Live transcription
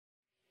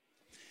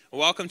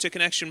Welcome to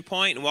Connection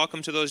Point, and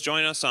welcome to those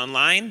joining us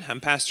online.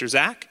 I'm Pastor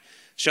Zach.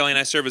 Shelley and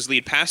I serve as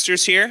lead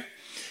pastors here.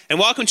 And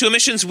welcome to a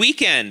missions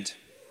weekend.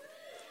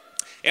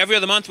 Every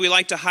other month, we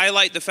like to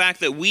highlight the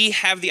fact that we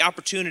have the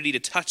opportunity to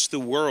touch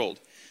the world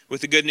with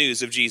the good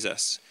news of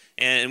Jesus.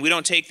 And we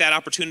don't take that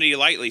opportunity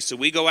lightly, so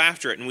we go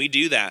after it, and we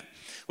do that.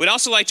 We'd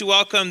also like to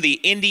welcome the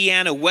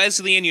Indiana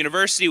Wesleyan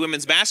University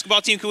women's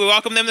basketball team. Can we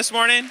welcome them this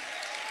morning?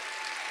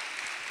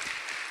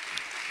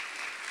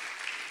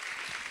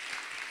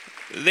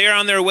 They're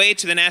on their way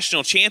to the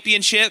national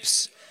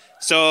championships.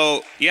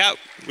 So, yeah,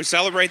 we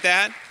celebrate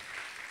that.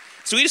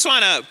 So we just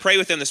want to pray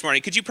with them this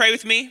morning. Could you pray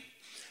with me?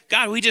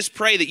 God, we just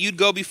pray that you'd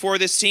go before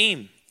this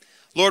team.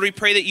 Lord, we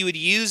pray that you would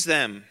use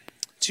them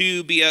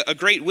to be a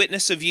great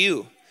witness of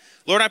you.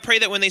 Lord, I pray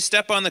that when they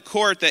step on the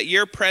court, that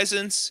your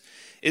presence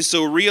is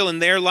so real in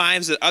their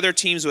lives that other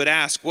teams would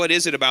ask, what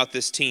is it about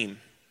this team?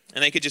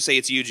 And they could just say,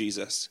 it's you,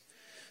 Jesus.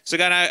 So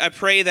God, I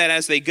pray that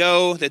as they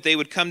go, that they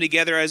would come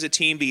together as a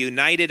team, be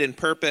united in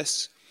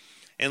purpose.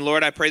 And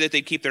Lord, I pray that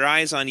they'd keep their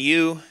eyes on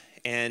you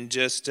and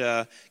just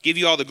give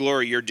you all the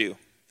glory you're due.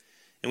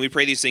 And we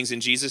pray these things in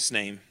Jesus'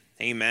 name.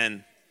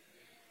 Amen.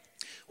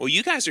 Well,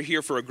 you guys are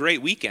here for a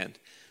great weekend.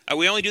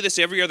 We only do this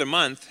every other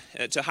month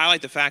to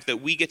highlight the fact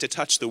that we get to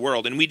touch the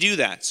world, and we do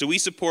that. So we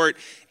support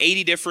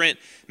 80 different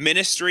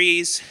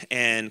ministries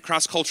and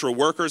cross-cultural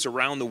workers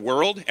around the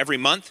world every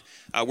month.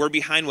 We're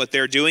behind what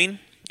they're doing.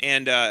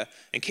 And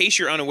in case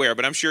you're unaware,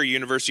 but I'm sure your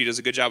university does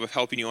a good job of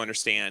helping you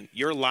understand,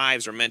 your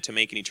lives are meant to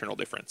make an eternal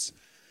difference,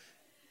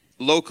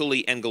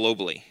 locally and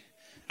globally.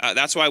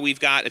 That's why we've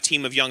got a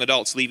team of young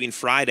adults leaving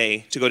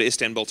Friday to go to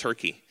Istanbul,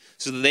 Turkey,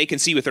 so that they can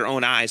see with their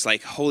own eyes,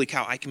 like, holy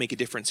cow, I can make a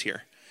difference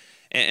here.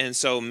 And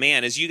so,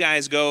 man, as you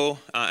guys go,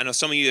 I know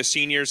some of you are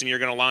seniors and you're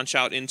going to launch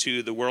out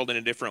into the world in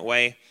a different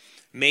way.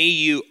 May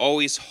you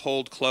always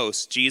hold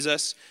close.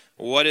 Jesus,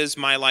 what is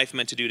my life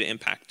meant to do to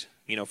impact,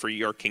 for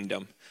your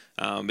kingdom?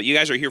 But you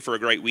guys are here for a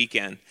great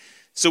weekend.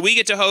 So we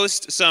get to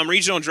host some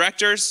regional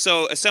directors.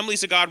 So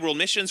Assemblies of God World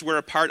Missions, we're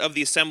a part of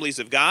the Assemblies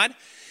of God.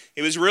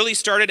 It was really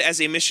started as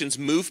a missions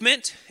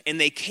movement, and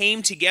they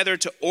came together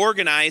to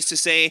organize to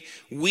say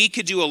we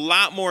could do a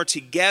lot more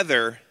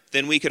together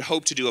than we could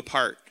hope to do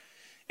apart.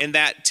 And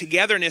that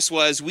togetherness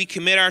was we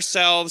commit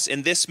ourselves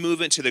in this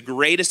movement to the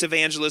greatest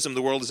evangelism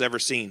the world has ever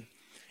seen.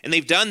 And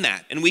they've done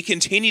that, and we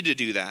continue to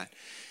do that.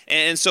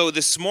 And so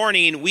this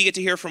morning, we get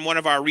to hear from one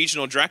of our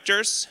regional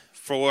directors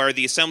for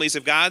the Assemblies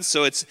of God.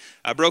 So it's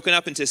broken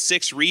up into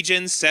 6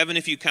 regions, 7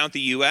 if you count the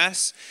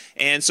U.S.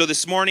 And so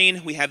this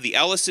morning, we have the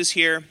Ellises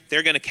here.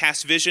 They're going to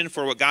cast vision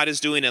for what God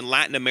is doing in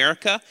Latin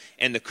America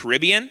and the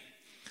Caribbean.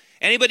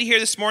 Anybody here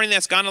this morning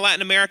that's gone to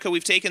Latin America?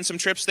 We've taken some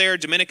trips there,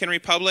 Dominican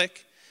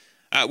Republic.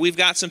 We've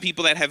got some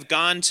people that have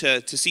gone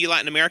to see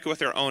Latin America with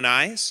their own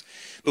eyes.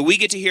 But we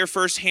get to hear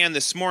firsthand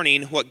this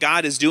morning what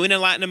God is doing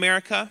in Latin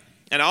America,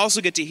 and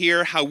also get to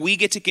hear how we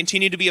get to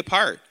continue to be a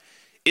part.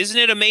 Isn't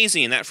it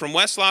amazing that from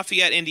West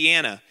Lafayette,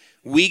 Indiana,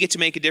 we get to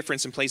make a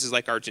difference in places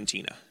like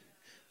Argentina?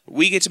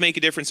 We get to make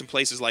a difference in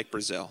places like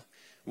Brazil.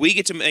 We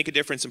get to make a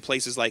difference in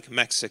places like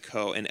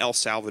Mexico and El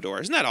Salvador.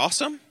 Isn't that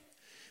awesome?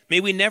 May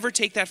we never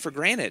take that for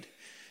granted.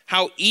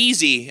 How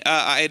easy,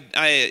 I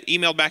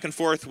emailed back and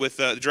forth with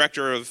the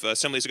director of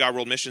Assemblies of God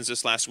World Missions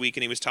this last week,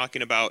 and he was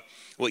talking about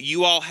what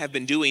you all have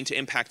been doing to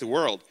impact the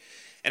world.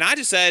 And I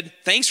just said,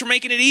 thanks for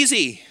making it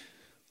easy.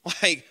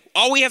 Like,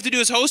 all we have to do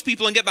is host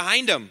people and get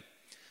behind them.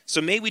 So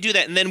may we do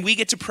that, and then we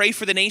get to pray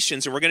for the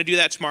nations, and we're going to do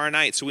that tomorrow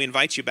night, so we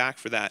invite you back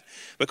for that.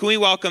 But can we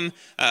welcome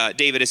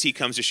David as he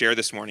comes to share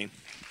this morning?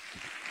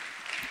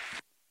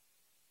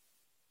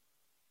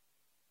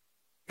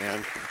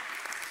 Man.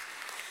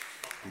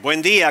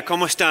 Buen día,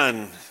 ¿cómo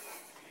están?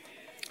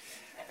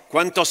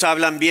 ¿Cuántos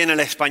hablan bien el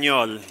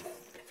español?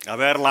 A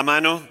ver la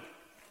mano.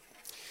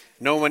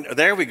 No one.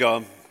 There we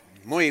go.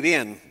 Muy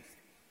bien.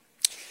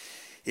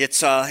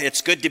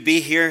 It's good to be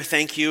here.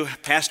 Thank you,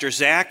 Pastor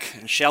Zach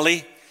and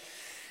Shelley.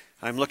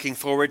 I'm looking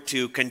forward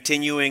to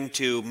continuing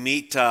to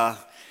meet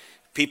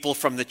people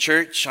from the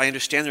church. I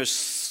understand there's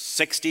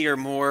 60 or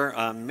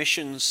more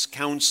missions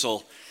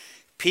council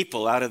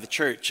people out of the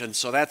church, and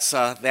so that's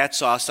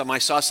awesome. I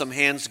saw some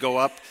hands go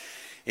up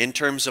in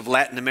terms of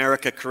Latin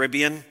America,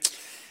 Caribbean.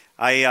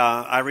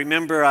 I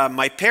remember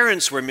my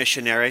parents were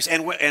missionaries,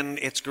 and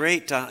it's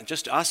great,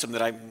 just awesome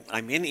that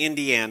I'm in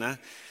Indiana,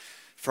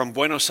 from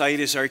Buenos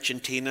Aires,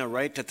 Argentina,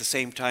 right at the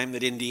same time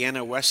that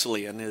Indiana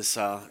Wesleyan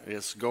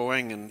is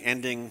going and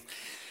ending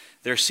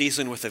their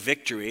season with a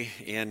victory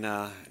in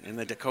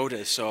the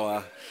Dakotas.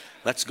 So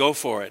let's go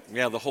for it.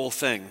 Yeah, the whole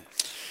thing.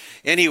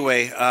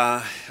 Anyway,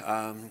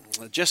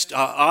 just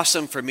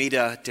awesome for me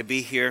to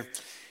be here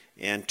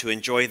and to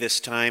enjoy this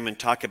time and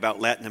talk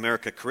about Latin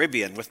America,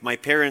 Caribbean. With my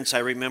parents, I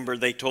remember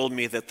they told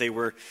me that they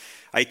were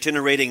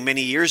itinerating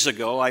many years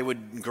ago. I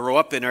would grow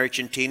up in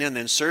Argentina and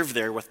then serve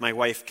there with my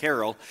wife,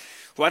 Carol,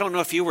 who I don't know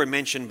if you were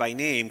mentioned by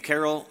name.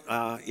 Carol,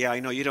 yeah, I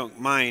know you don't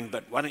mind,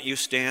 but why don't you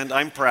stand?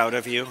 I'm proud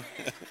of you.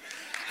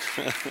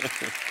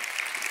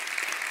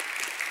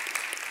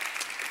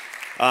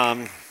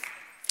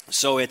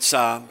 So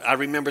I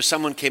remember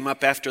someone came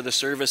up after the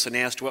service and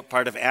asked what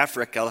part of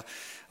Africa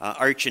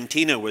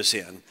Argentina was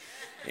in.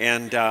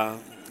 And,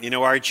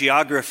 our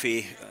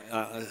geography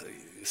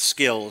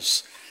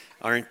skills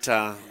aren't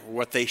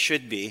what they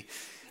should be.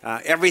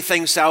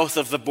 Everything south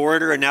of the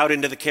border and out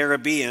into the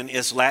Caribbean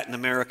is Latin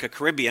America,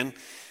 Caribbean.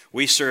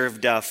 We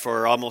served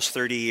for almost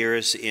 30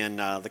 years in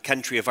the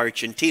country of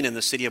Argentina, in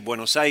the city of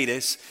Buenos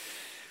Aires,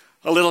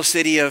 a little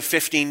city of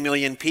 15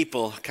 million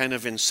people, kind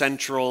of in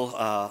central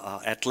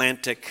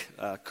Atlantic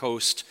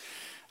coast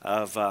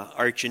of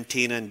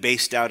Argentina, and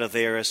based out of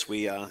there as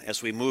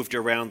we moved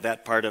around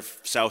that part of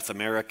South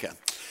America.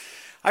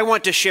 I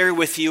want to share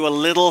with you a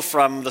little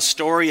from the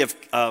story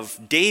of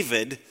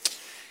David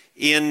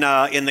in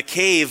the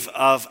cave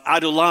of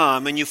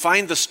Adullam, and you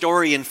find the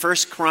story in 1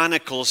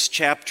 Chronicles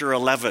chapter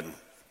 11.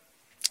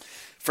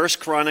 1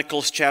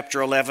 Chronicles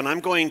chapter 11. I'm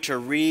going to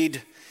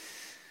read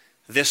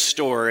this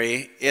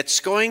story. It's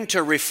going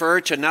to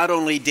refer to not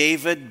only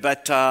David,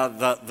 but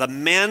the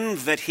men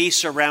that he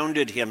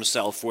surrounded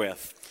himself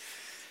with.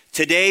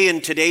 Today,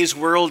 in today's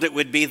world, it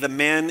would be the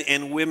men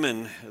and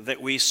women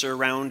that we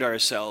surround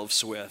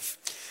ourselves with.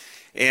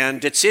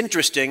 And it's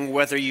interesting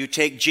whether you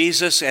take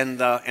Jesus and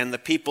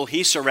the people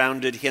he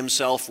surrounded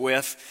himself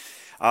with,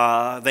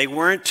 they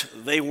weren't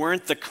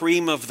the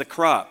cream of the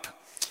crop.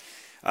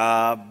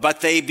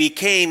 But they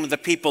became the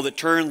people that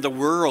turned the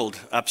world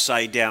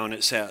upside down,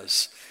 it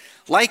says.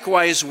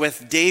 Likewise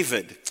with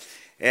David,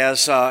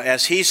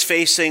 as he's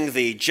facing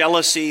the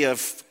jealousy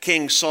of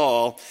King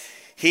Saul,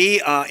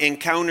 he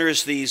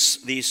encounters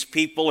these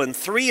people, and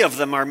 3 of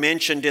them are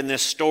mentioned in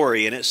this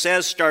story. And it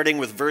says, starting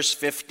with verse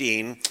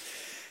 15,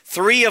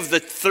 3 of the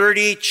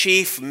 30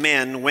 chief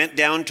men went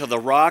down to the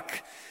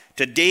rock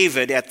to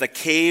David at the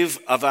cave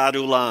of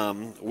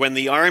Adullam, when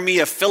the army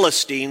of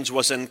Philistines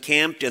was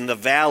encamped in the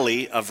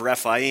valley of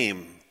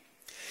Rephaim.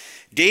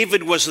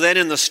 David was then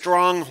in the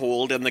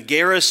stronghold, and the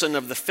garrison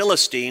of the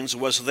Philistines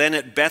was then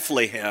at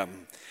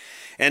Bethlehem.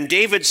 And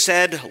David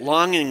said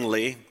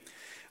longingly,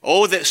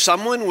 "Oh, that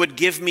someone would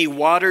give me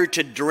water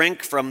to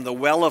drink from the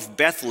well of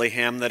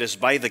Bethlehem that is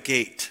by the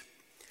gate."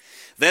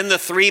 Then the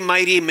 3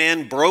 mighty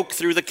men broke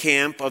through the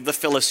camp of the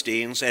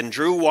Philistines and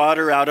drew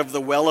water out of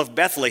the well of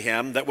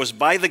Bethlehem that was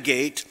by the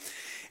gate,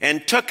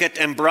 and took it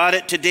and brought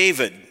it to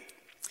David.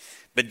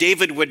 But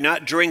David would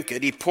not drink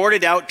it. He poured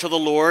it out to the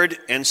Lord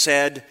and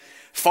said,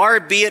 "Far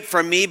be it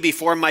from me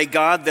before my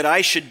God that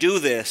I should do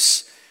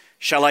this.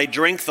 Shall I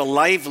drink the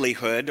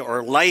livelihood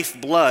or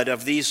lifeblood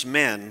of these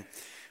men?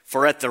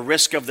 For at the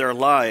risk of their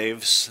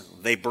lives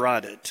they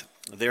brought it."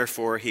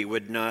 Therefore he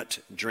would not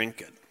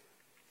drink it.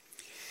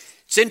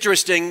 It's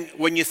interesting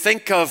when you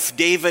think of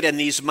David and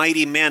these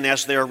mighty men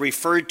as they're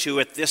referred to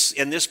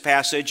in this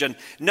passage, and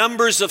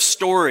numbers of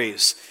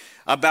stories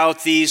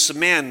about these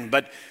men.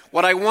 But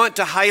what I want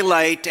to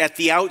highlight at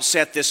the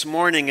outset this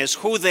morning is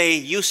who they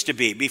used to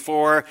be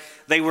before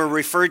they were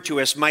referred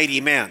to as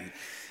mighty men.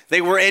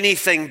 They were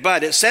anything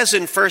but. It says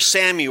in 1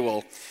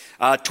 Samuel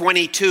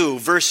 22,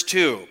 verse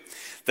 2,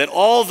 that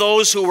all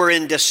those who were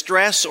in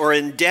distress or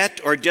in debt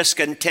or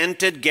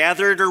discontented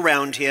gathered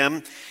around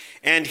him,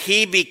 and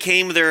he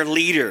became their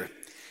leader.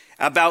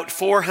 About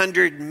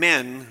 400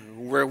 men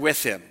were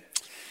with him.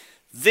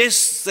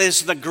 This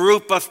is the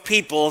group of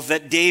people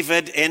that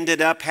David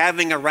ended up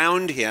having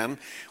around him.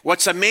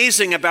 What's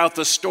amazing about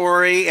the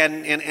story,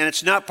 and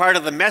it's not part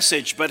of the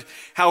message, but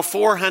how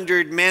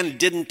 400 men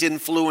didn't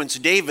influence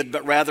David,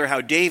 but rather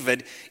how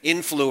David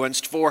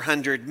influenced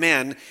 400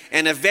 men.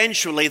 And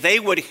eventually they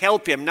would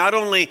help him not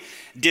only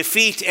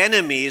defeat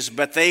enemies,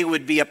 but they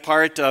would be a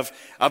part of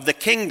the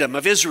kingdom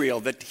of Israel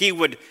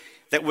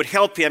that would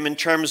help him in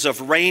terms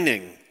of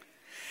reigning.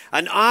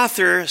 An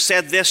author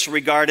said this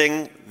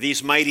regarding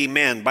these mighty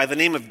men. By the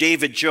name of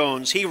David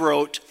Jones, he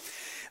wrote,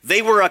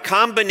 "They were a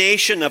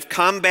combination of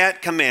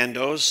combat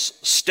commandos,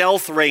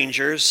 stealth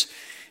rangers,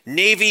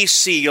 Navy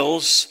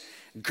SEALs,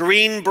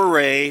 Green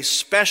Beret,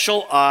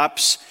 special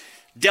ops,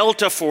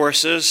 Delta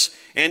forces,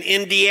 and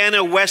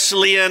Indiana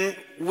Wesleyan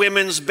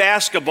women's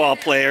basketball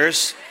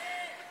players.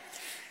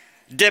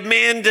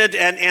 Demanded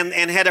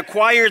and had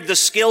acquired the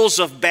skills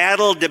of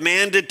battle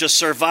demanded to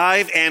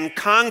survive and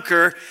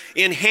conquer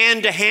in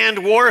hand-to-hand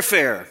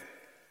warfare.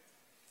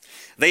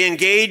 They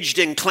engaged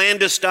in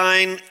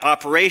clandestine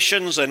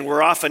operations and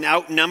were often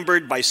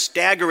outnumbered by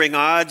staggering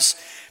odds,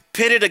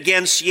 pitted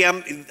against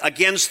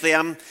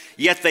them,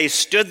 yet they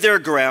stood their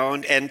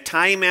ground, and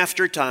time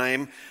after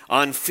time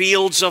on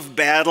fields of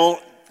battle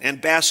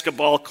and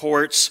basketball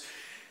courts,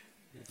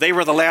 they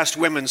were the last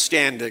women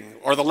standing,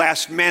 or the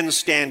last men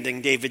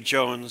standing," David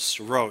Jones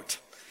wrote.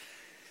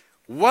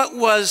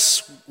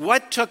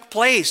 What took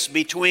place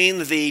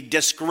between the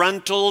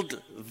disgruntled,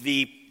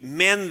 the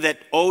men that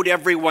owed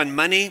everyone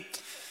money?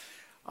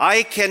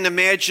 I can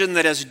imagine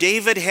that as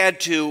David had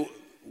to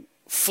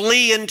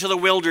flee into the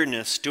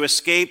wilderness to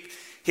escape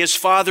his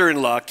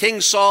father-in-law,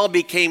 King Saul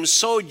became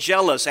so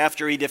jealous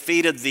after he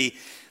defeated the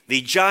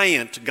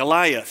giant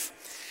Goliath.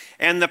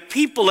 And the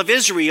people of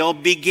Israel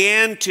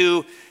began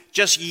to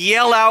just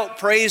yell out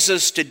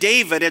praises to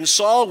David, and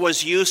Saul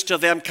was used to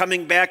them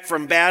coming back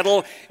from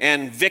battle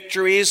and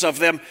victories of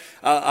them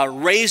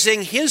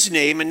raising his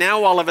name, and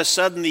now all of a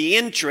sudden the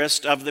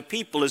interest of the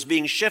people is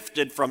being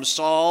shifted from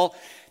Saul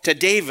to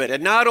David.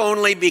 And not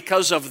only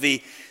because of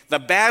the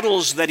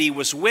battles that he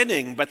was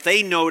winning, but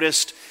they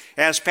noticed,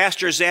 as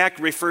Pastor Zach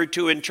referred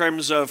to in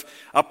terms of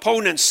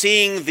opponents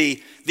seeing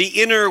the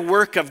inner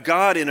work of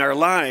God in our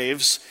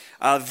lives,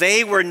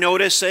 they were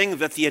noticing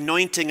that the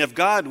anointing of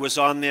God was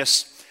on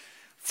this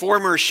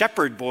former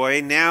shepherd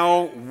boy,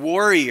 now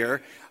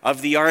warrior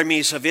of the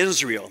armies of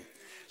Israel.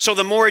 So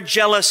the more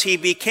jealous he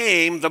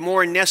became, the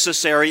more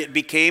necessary it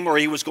became, or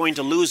he was going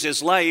to lose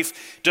his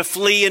life, to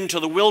flee into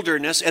the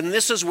wilderness. And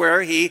this is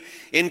where he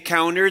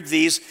encountered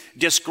these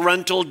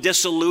disgruntled,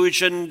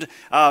 disillusioned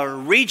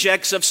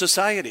rejects of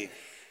society.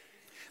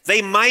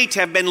 They might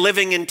have been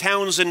living in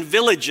towns and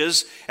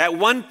villages at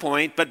one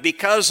point, but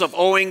because of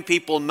owing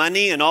people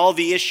money and all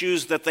the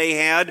issues that they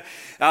had,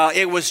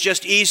 it was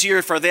just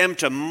easier for them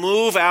to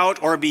move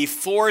out or be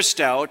forced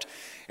out,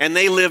 and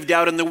they lived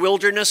out in the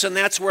wilderness, and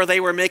that's where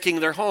they were making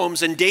their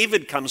homes. And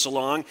David comes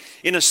along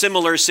in a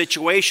similar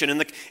situation.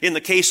 In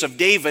the case of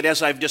David,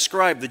 as I've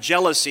described, the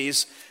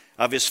jealousies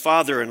of his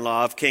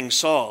father-in-law, of King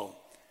Saul.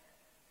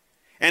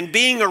 And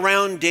being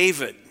around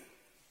David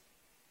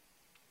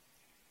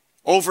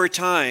over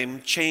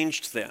time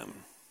changed them.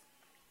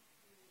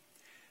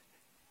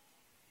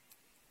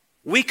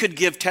 We could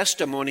give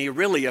testimony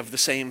really of the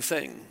same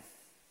thing.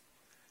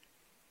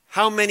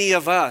 How many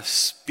of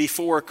us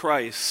before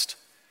Christ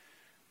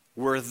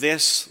were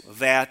this,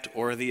 that,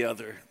 or the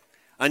other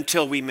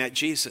until we met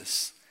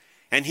Jesus?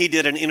 And he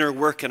did an inner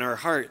work in our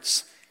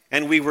hearts,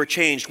 and we were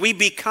changed. We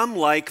become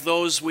like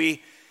those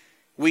we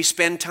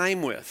spend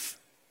time with.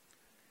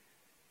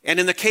 And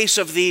in the case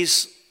of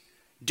these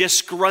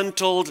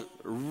disgruntled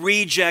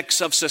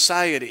rejects of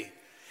society,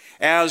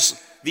 as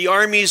the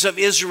armies of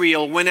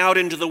Israel went out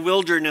into the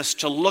wilderness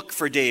to look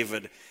for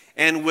David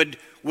and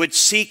would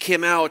seek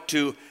him out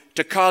to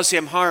cause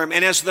him harm,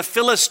 and as the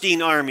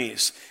Philistine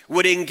armies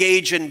would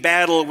engage in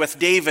battle with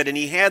David, and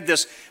he had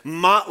this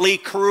motley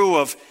crew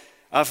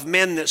of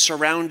men that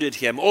surrounded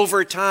him,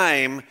 over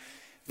time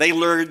they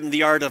learned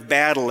the art of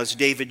battle, as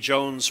David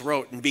Jones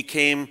wrote, and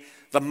became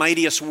the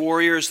mightiest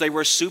warriors. They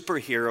were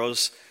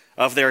superheroes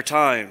of their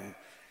time.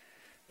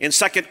 In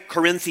 2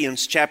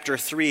 Corinthians chapter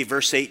 3,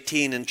 verse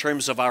 18, in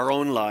terms of our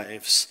own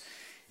lives,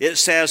 it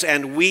says,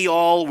 "And we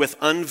all with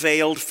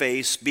unveiled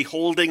face,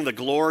 beholding the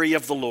glory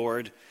of the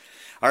Lord,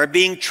 are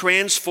being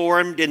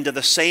transformed into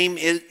the same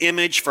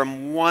image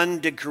from one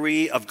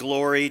degree of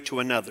glory to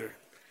another.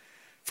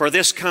 For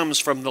this comes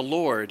from the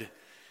Lord,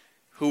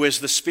 who is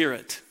the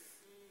Spirit."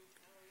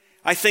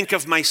 I think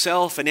of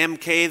myself, an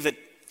MK that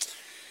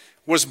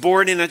was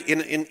born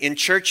in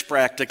church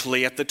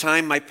practically at the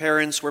time my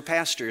parents were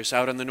pastors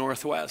out in the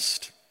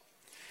Northwest.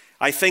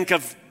 I think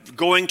of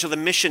going to the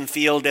mission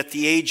field at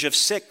the age of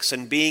 6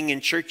 and being in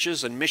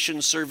churches and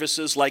mission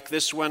services like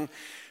this one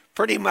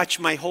pretty much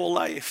my whole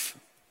life.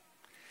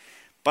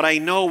 But I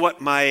know what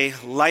my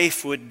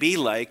life would be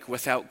like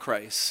without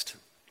Christ.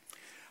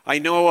 I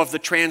know of the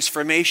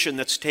transformation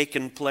that's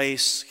taken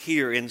place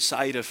here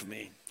inside of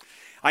me.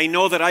 I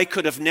know that I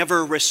could have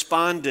never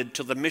responded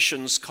to the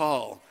missions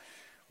call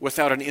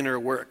without an inner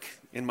work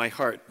in my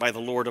heart by the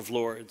Lord of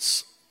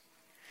Lords.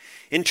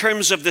 In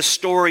terms of this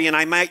story, and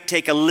I might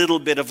take a little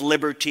bit of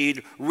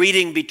liberty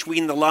reading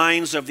between the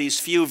lines of these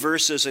few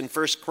verses in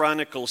 1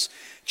 Chronicles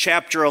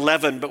chapter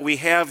 11, but we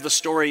have the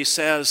story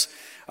says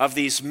of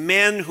these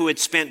men who had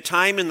spent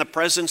time in the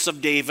presence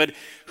of David,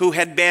 who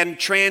had been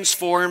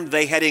transformed.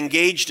 They had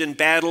engaged in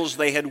battles.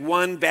 They had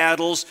won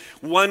battles.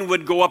 One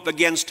would go up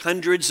against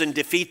hundreds and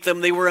defeat them.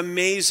 They were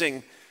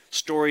amazing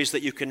stories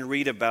that you can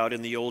read about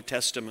in the Old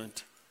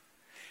Testament.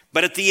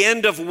 But at the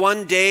end of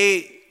one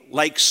day,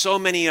 like so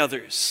many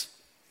others,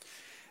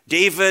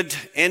 David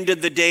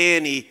ended the day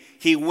and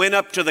he went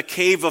up to the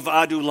cave of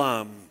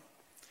Adullam.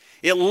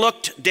 It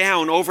looked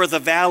down over the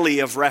valley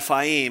of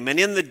Rephaim, and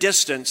in the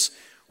distance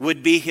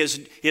would be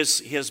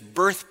his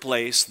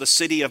birthplace, the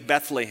city of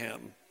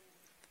Bethlehem.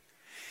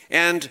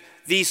 And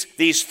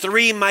these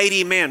three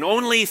mighty men,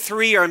 only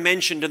three are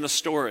mentioned in the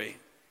story.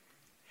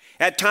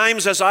 At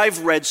times, as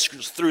I've read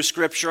through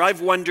Scripture,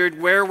 I've wondered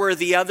where were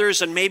the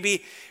others, and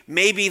maybe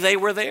they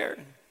were there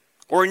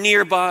or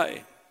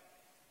nearby.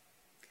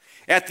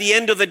 At the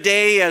end of the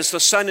day, as the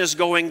sun is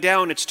going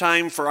down, it's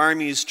time for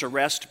armies to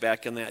rest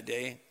back in that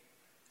day.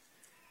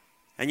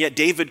 And yet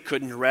David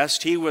couldn't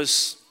rest. He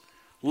was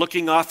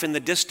looking off in the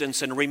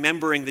distance and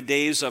remembering the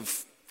days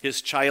of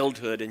his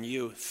childhood and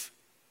youth.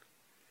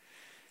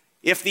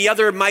 If the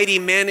other mighty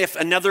men, if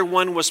another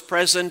one was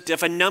present,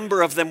 if a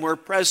number of them were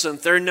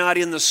present, they're not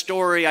in the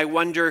story. I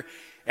wonder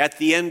at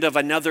the end of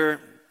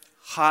another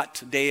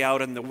hot day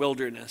out in the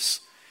wilderness,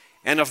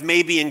 and of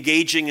maybe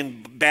engaging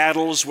in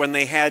battles when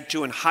they had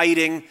to and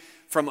hiding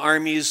from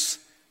armies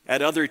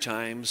at other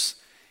times,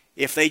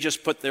 if they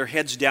just put their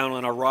heads down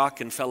on a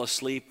rock and fell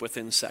asleep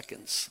within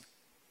seconds.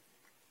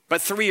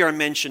 But three are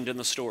mentioned in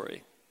the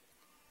story.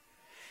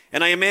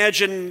 And I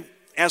imagine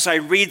as I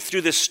read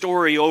through this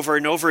story over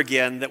and over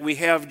again, that we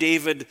have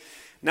David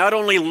not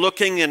only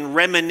looking and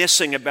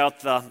reminiscing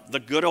about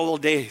the good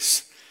old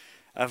days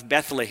of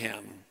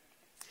Bethlehem,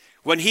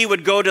 when he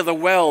would go to the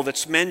well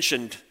that's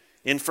mentioned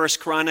in 1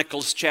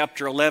 Chronicles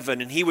chapter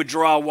 11, and he would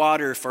draw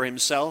water for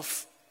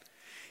himself.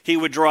 He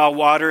would draw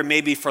water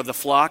maybe for the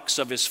flocks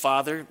of his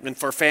father and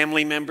for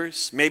family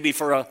members, maybe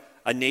for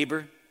a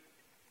neighbor.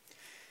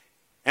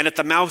 And at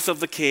the mouth of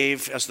the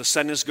cave, as the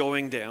sun is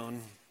going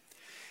down,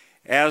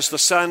 as the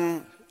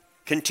sun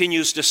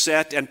continues to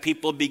set and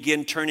people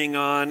begin turning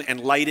on and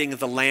lighting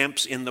the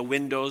lamps in the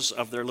windows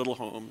of their little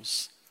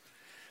homes,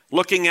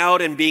 looking out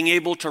and being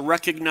able to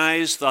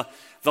recognize the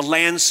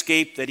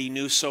landscape that he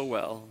knew so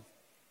well,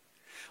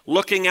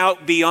 looking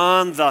out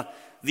beyond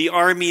the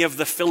army of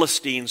the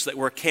Philistines that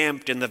were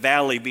camped in the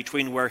valley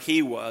between where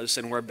he was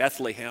and where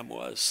Bethlehem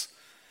was,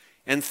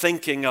 and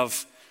thinking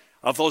of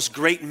those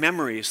great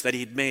memories that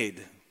he'd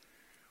made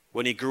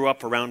when he grew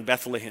up around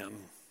Bethlehem.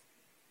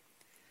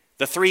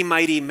 The three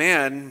mighty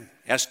men,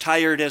 as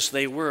tired as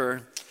they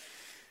were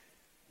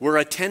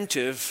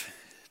attentive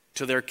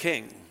to their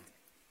king.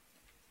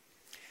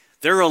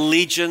 Their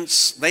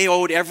allegiance, they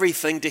owed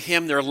everything to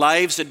him. Their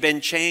lives had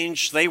been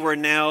changed. They were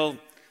now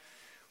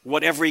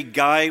what every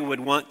guy would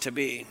want to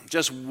be,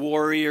 just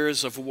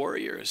warriors of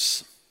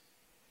warriors.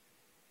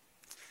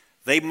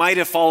 They might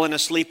have fallen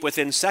asleep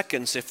within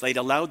seconds if they'd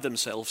allowed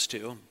themselves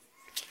to.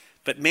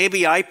 But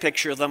maybe I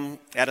picture them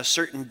at a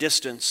certain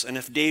distance, and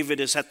if David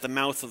is at the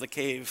mouth of the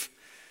cave,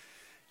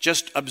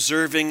 just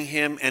observing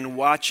him and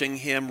watching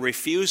him,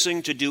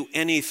 refusing to do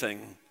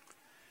anything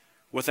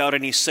without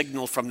any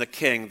signal from the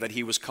king that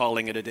he was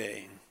calling it a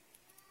day.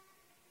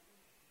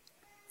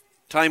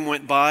 Time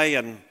went by,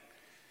 and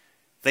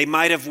they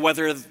might have,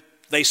 whether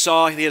they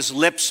saw his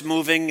lips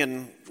moving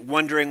and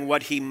wondering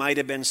what he might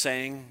have been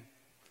saying,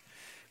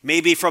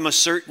 maybe from a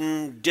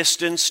certain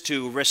distance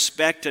to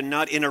respect and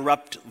not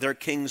interrupt their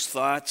king's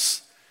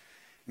thoughts.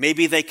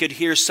 Maybe they could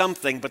hear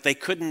something, but they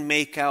couldn't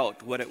make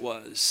out what it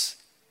was.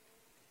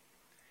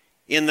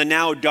 In the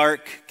now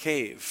dark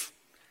cave,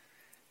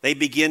 they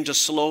begin to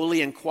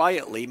slowly and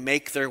quietly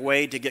make their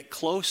way to get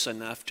close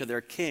enough to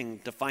their king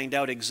to find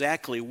out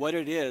exactly what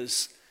it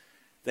is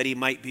that he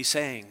might be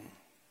saying.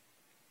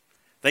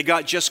 They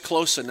got just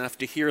close enough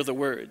to hear the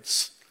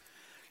words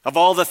of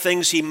all the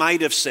things he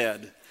might have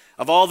said,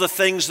 of all the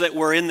things that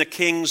were in the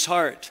king's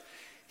heart.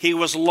 He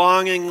was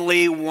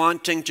longingly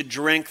wanting to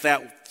drink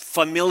that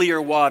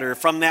familiar water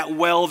from that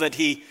well that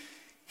he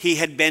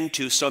had been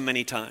to so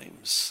many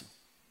times.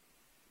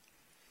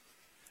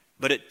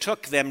 But it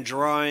took them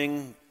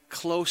drawing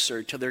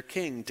closer to their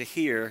king to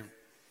hear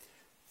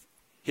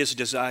his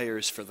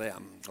desires for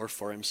them or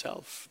for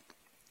himself.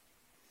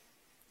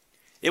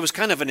 It was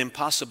kind of an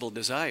impossible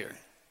desire.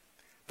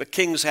 But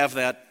kings have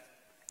that.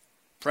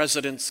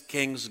 Presidents,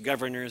 kings,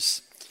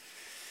 governors,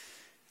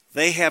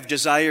 they have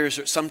desires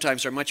that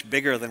sometimes are much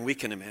bigger than we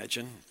can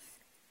imagine.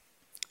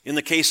 In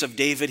the case of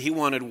David, he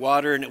wanted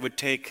water, and it would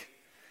take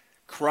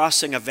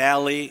crossing a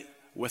valley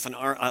with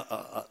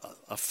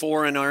a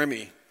foreign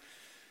army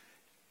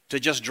to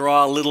just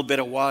draw a little bit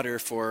of water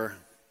for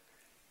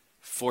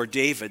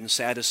David and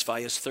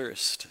satisfy his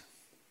thirst.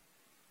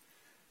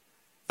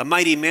 The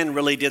mighty men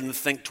really didn't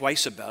think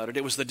twice about it.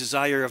 It was the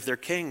desire of their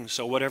king,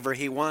 so whatever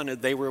he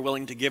wanted, they were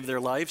willing to give their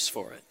lives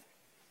for it.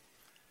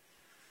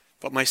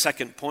 But my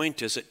second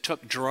point is it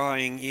took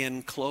drawing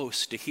in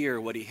close to hear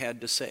what he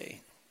had to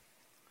say.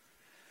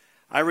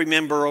 I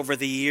remember over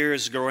the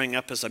years growing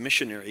up as a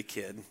missionary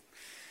kid,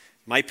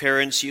 my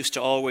parents used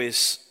to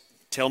always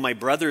tell my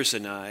brothers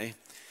and I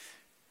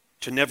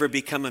to never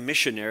become a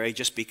missionary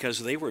just because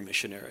they were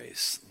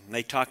missionaries. And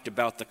they talked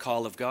about the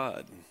call of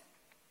God.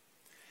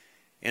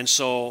 And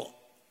so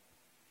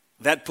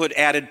that put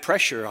added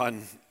pressure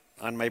on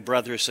my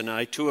brothers and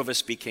I. 2 of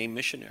us became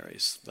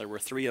missionaries. There were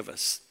 3 of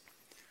us.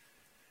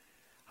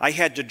 I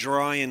had to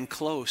draw in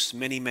close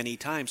many, many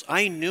times.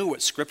 I knew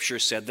what Scripture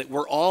said, that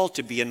we're all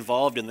to be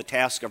involved in the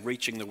task of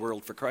reaching the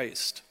world for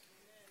Christ.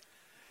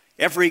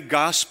 Every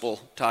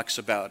gospel talks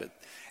about it.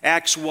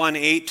 Acts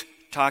 1:8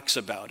 talks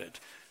about it.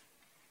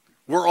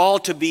 We're all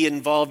to be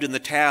involved in the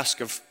task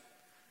of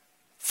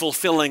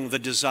fulfilling the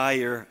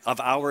desire of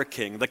our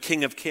King, the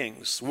King of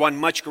Kings, one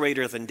much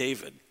greater than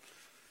David.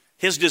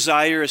 His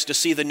desire is to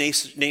see the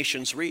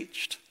nations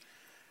reached.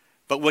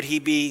 But would he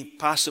be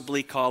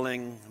possibly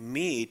calling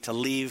me to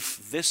leave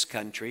this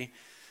country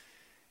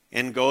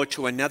and go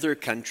to another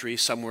country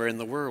somewhere in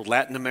the world,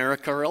 Latin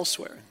America or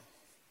elsewhere?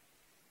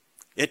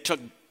 It took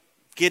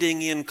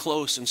getting in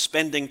close and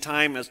spending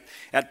time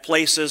at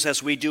places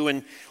as we do,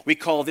 and we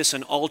call this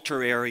an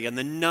altar area. And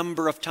the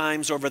number of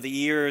times over the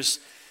years,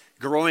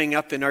 growing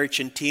up in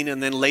Argentina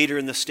and then later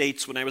in the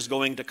States when I was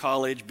going to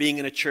college, being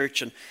in a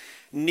church and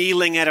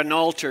kneeling at an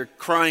altar,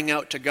 crying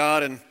out to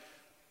God and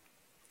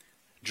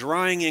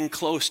drawing in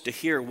close to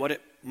hear what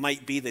it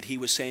might be that he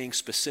was saying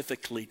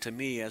specifically to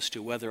me as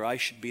to whether I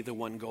should be the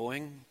one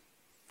going,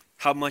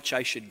 how much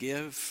I should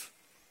give,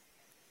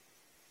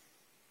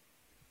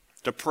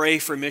 to pray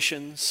for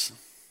missions,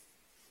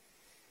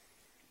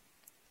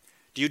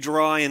 Do you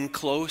draw in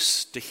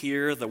close to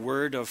hear the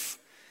word of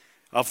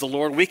the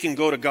Lord? We can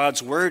go to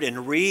God's word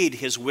and read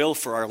his will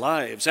for our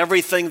lives.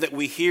 Everything that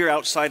we hear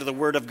outside of the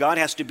word of God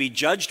has to be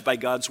judged by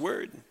God's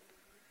word.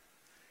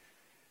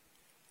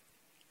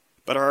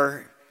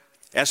 But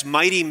as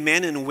mighty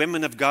men and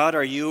women of God,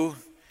 are you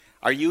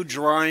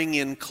drawing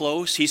in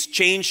close? He's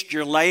changed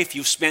your life.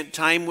 You've spent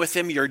time with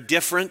him. You're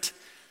different.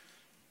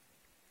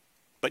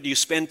 But you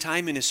spend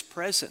time in his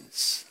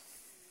presence.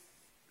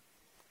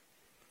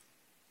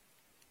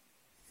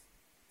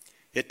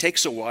 It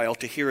takes a while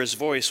to hear his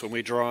voice when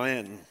we draw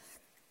in.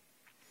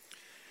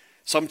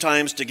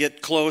 Sometimes to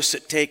get close,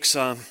 it takes,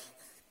 there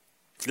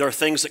are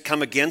things that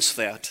come against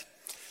that.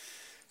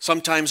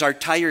 Sometimes our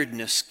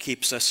tiredness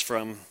keeps us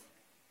from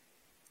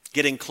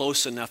getting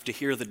close enough to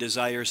hear the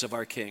desires of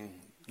our King.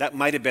 That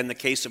might have been the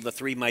case of the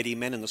three mighty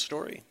men in the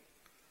story.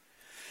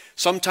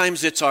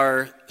 Sometimes it's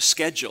our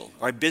schedule,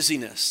 our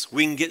busyness.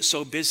 We can get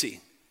so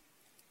busy,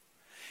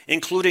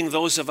 including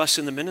those of us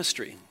in the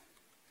ministry.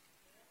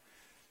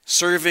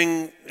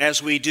 Serving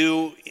as we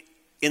do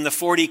in the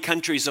 40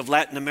 countries of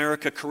Latin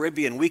America,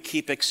 Caribbean, we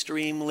keep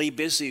extremely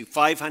busy.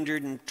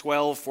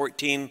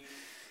 14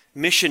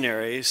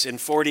 missionaries in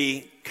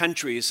 40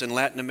 countries in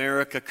Latin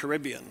America,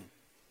 Caribbean.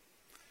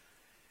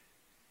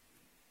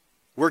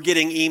 We're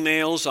getting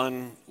emails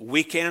on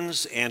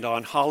weekends and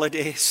on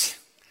holidays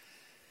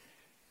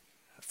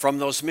from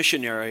those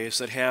missionaries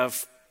that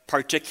have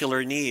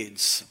particular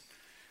needs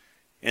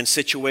and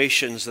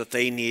situations that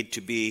they need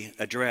to be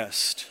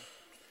addressed.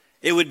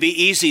 It would be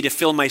easy to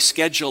fill my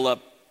schedule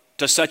up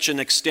to such an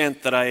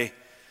extent that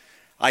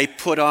I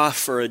put off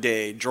for a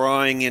day,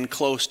 drawing in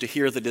close to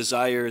hear the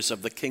desires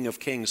of the King of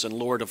Kings and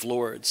Lord of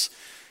Lords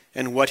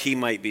and what he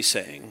might be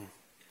saying.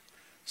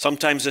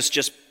 Sometimes it's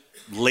just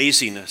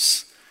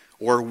laziness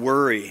or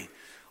worry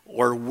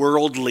or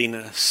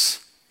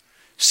worldliness,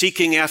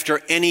 seeking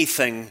after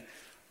anything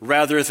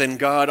rather than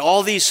God.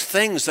 All these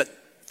things that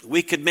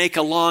we could make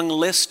a long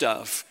list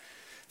of,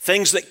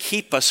 things that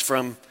keep us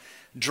from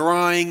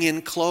drawing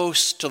in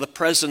close to the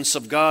presence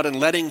of God and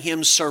letting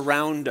him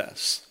surround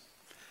us.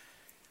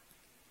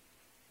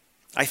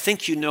 I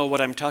think you know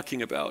what I'm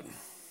talking about.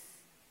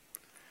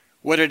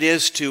 What it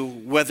is to,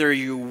 whether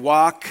you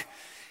walk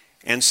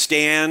and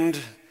stand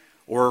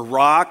or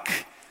rock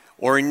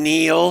or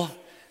kneel,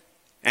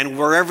 and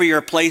wherever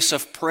your place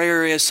of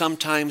prayer is,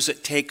 sometimes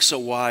it takes a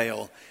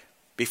while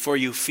before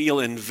you feel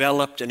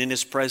enveloped and in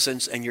his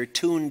presence, and you're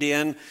tuned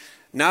in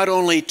not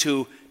only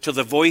to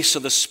the voice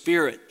of the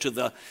Spirit, to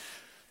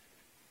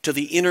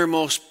the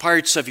innermost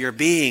parts of your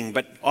being,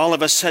 but all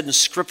of a sudden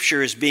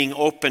Scripture is being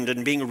opened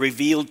and being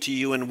revealed to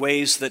you in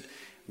ways that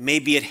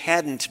maybe it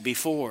hadn't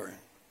before.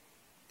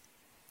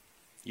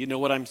 You know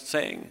what I'm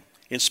saying?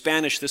 In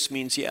Spanish, this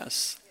means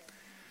yes.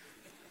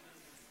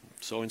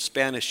 So in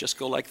Spanish, just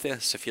go like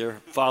this if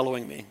you're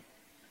following me.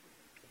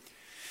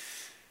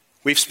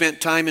 We've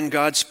spent time in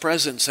God's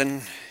presence,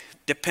 and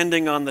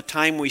depending on the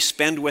time we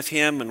spend with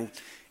him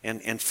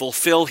and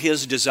fulfill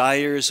his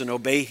desires and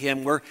obey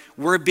him,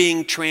 we're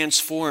being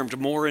transformed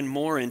more and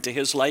more into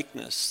his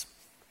likeness.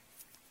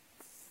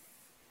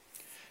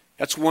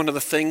 That's one of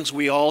the things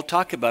we all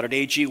talk about at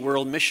AG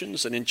World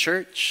Missions and in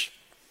church.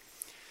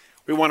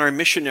 We want our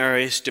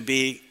missionaries to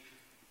be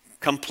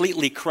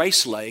completely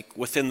Christ-like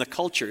within the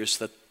cultures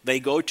that they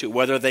go to,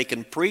 whether they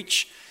can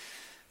preach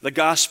the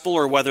gospel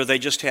or whether they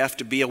just have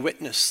to be a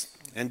witness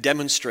and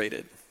demonstrate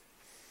it.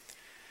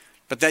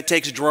 But that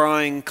takes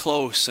drawing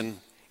close and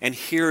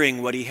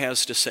hearing what he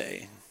has to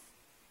say.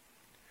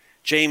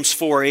 James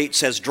 4:8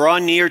 says, "Draw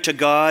near to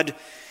God,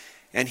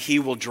 and he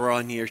will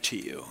draw near to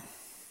you."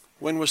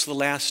 When was the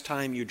last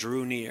time you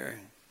drew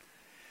near?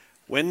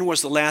 When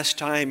was the last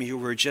time you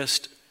were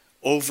just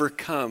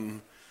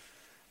overcome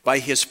by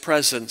his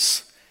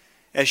presence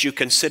as you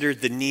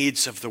considered the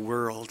needs of the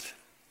world?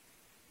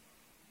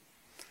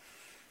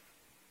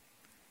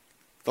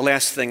 The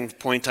last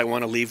point I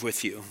want to leave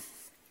with you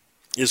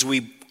is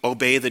we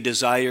obey the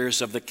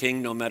desires of the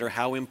King no matter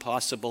how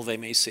impossible they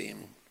may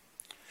seem.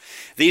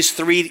 These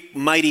three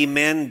mighty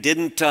men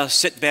didn't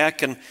sit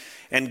back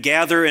and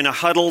gather in a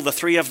huddle, the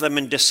three of them,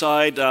 and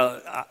decide,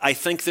 I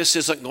think this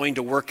isn't going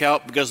to work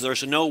out because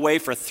there's no way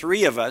for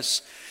three of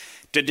us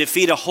to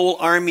defeat a whole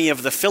army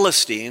of the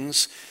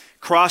Philistines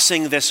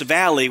crossing this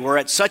valley. We're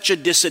at such a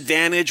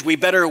disadvantage, we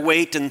better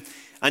wait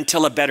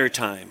until a better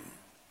time.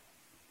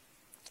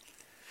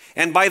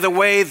 And by the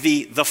way,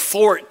 the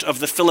fort of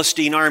the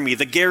Philistine army,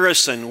 the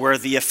garrison where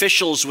the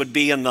officials would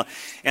be and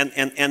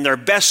their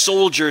best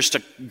soldiers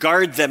to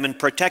guard them and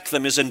protect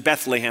them, is in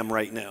Bethlehem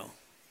right now.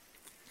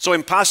 So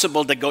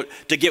impossible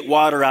to get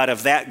water out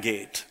of that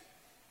gate.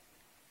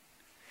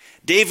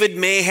 David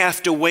may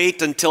have to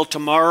wait until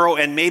tomorrow,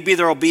 and maybe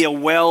there'll be a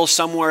well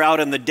somewhere out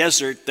in the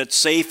desert that's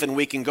safe and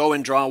we can go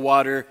and draw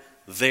water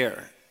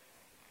there.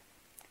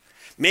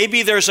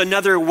 Maybe there's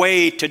another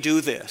way to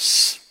do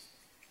this.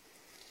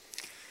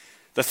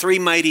 The three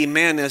mighty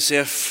men, as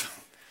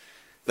if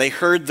they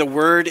heard the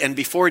word, and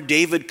before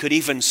David could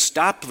even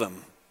stop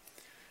them,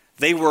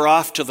 they were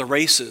off to the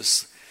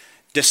races.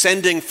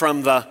 descending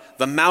from the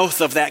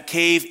mouth of that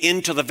cave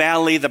into the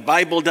valley. The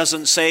Bible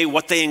doesn't say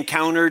what they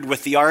encountered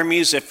with the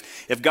armies,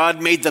 if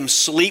God made them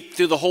sleep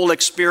through the whole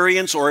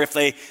experience or if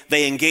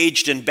they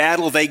engaged in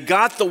battle. They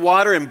got the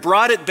water and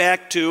brought it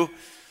back to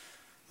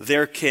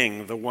their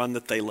king, the one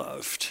that they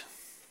loved.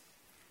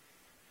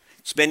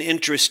 It's been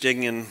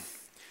interesting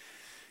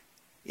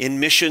in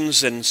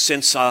missions, and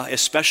since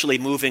especially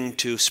moving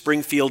to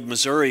Springfield,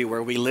 Missouri,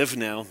 where we live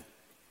now,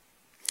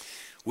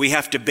 we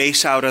have to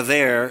base out of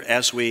there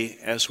as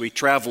we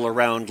travel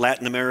around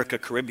Latin America,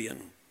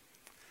 Caribbean.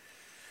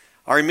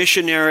 Our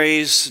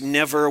missionaries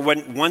never,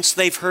 once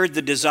they've heard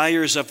the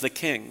desires of the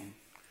king,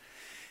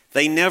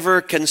 they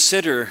never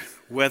consider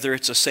whether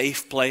it's a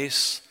safe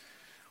place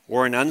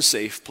or an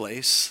unsafe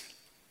place.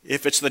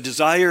 If it's the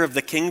desire of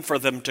the king for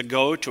them to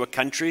go to a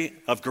country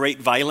of great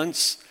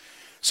violence,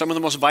 some of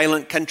the most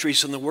violent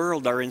countries in the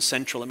world are in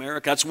Central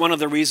America. That's one of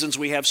the reasons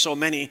we have so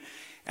many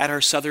at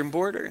our southern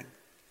border.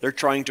 They're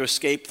trying to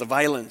escape the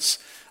violence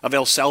of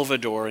El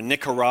Salvador and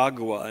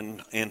Nicaragua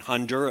and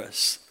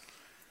Honduras.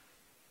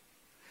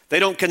 They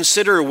don't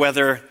consider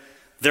whether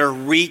they're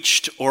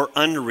reached or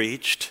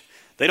unreached.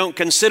 They don't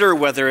consider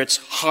whether it's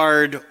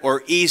hard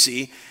or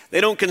easy.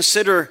 They don't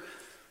consider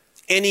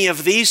any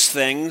of these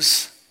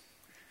things.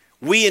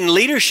 We in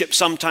leadership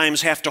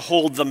sometimes have to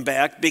hold them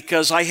back,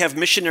 because I have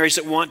missionaries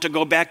that want to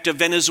go back to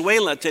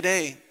Venezuela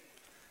today.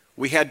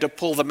 We had to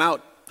pull them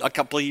out a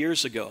couple of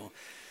years ago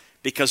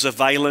because of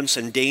violence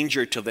and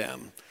danger to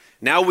them.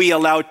 Now we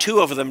allow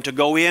 2 of them to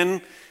go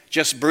in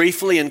just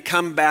briefly and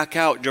come back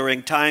out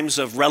during times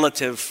of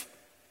relative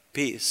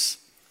peace.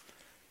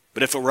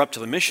 But if it were up to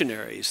the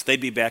missionaries,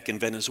 they'd be back in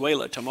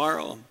Venezuela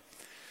tomorrow,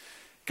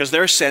 because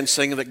they're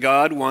sensing that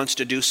God wants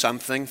to do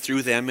something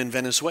through them in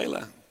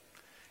Venezuela.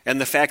 And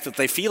the fact that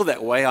they feel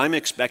that way, I'm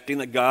expecting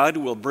that God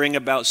will bring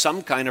about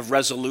some kind of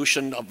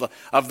resolution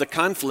of the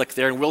conflict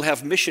there, and we'll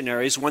have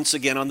missionaries once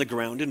again on the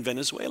ground in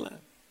Venezuela.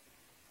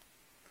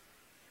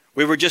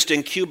 We were just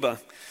in Cuba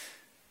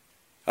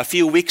a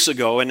few weeks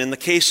ago, and in the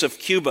case of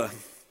Cuba,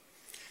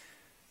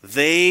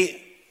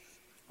 they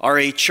are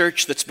a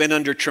church that's been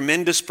under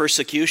tremendous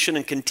persecution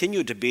and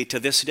continue to be to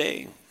this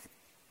day.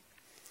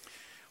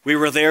 We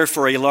were there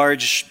for a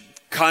large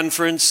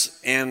conference,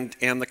 and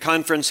the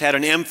conference had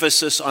an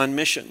emphasis on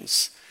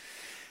missions.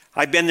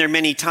 I've been there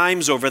many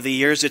times over the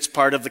years. It's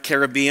part of the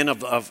Caribbean,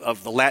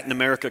 of the Latin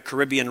America,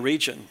 Caribbean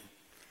region.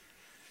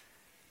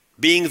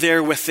 Being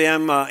there with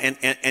them and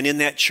in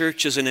that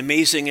church is an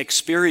amazing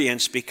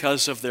experience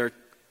because of their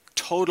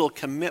total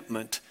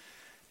commitment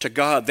to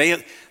God.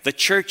 The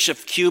Church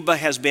of Cuba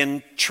has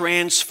been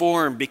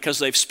transformed because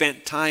they've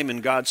spent time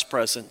in God's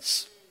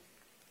presence.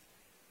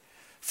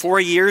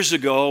 4 years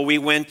ago, we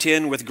went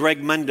in with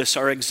Greg Mundis,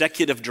 our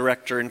executive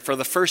director, and for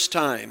the first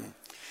time,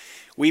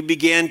 we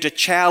began to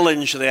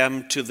challenge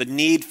them to the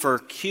need for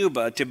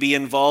Cuba to be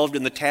involved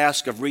in the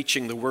task of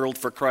reaching the world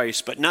for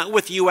Christ, but not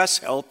with U.S.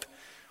 help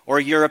or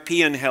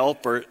European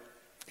help or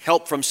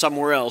help from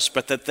somewhere else,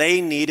 but that they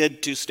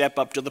needed to step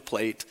up to the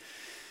plate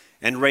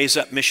and raise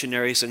up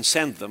missionaries and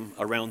send them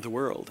around the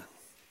world.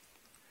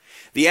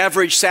 The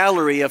average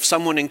salary of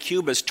someone in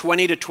Cuba is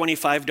 $20 to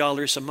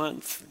 $25 a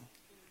month.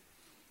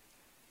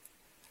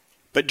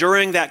 But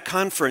during that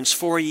conference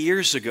 4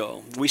 years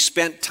ago, we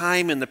spent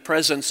time in the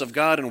presence of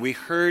God, and we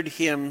heard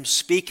him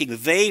speaking.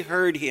 They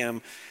heard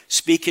him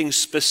speaking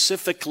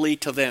specifically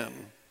to them.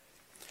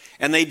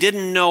 And they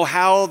didn't know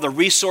how, the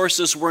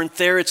resources weren't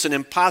there. It's an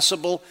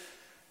impossible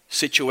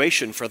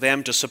situation for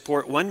them to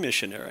support one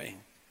missionary.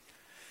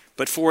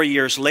 But 4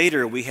 years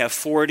later, we have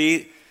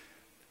 40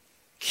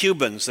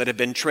 Cubans that have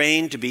been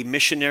trained to be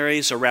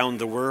missionaries around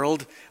the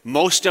world,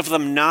 most of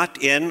them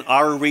not in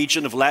our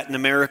region of Latin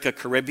America,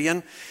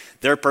 Caribbean.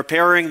 They're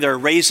preparing, they're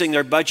raising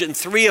their budget, and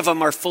 3 of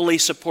them are fully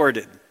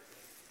supported.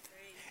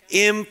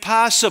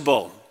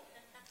 Impossible,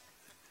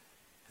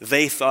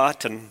 they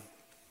thought, and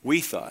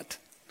we thought,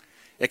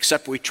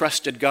 except we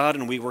trusted God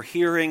and we were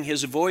hearing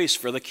his voice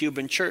for the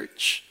Cuban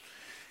church.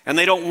 And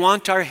they don't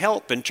want our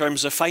help in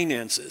terms of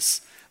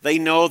finances. They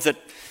know that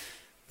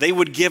they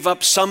would give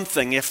up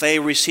something if they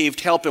received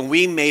help, and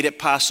we made it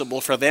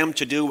possible for them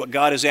to do what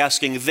God is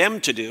asking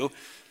them to do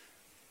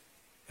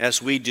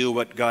as we do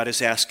what God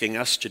is asking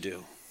us to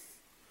do.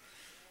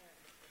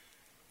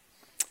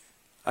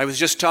 I was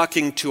just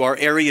talking to our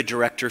area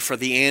director for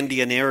the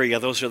Andean area.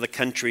 Those are the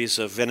countries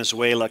of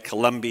Venezuela,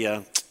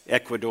 Colombia,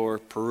 Ecuador,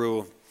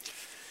 Peru.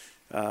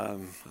 I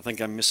think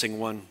I'm missing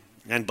one,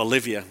 and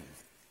Bolivia.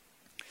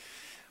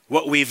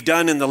 What we've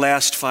done in the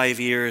last 5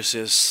 years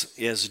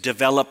is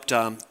developed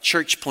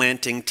church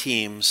planting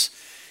teams,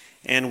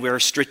 and we're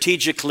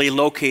strategically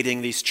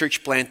locating these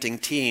church planting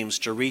teams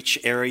to reach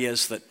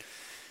areas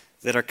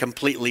that are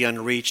completely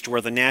unreached,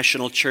 where the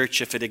national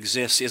church, if it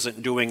exists,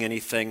 isn't doing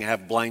anything,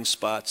 have blind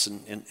spots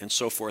and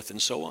so forth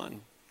and so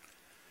on.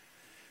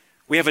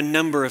 We have a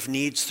number of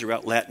needs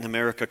throughout Latin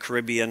America,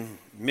 Caribbean.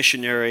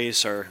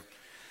 Missionaries are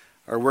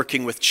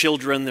working with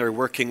children, they're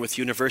working with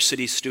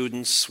university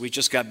students. We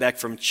just got back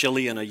from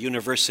Chile on a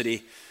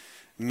university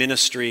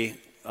ministry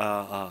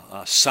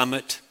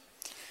summit.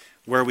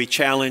 where we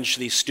challenge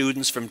these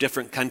students from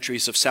different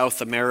countries of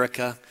South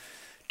America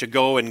to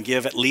go and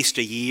give at least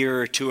a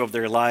year or two of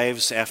their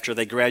lives after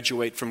they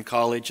graduate from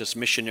college as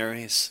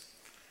missionaries.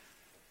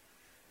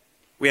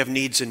 We have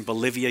needs in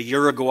Bolivia.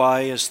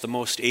 Uruguay is the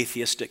most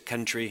atheistic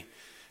country,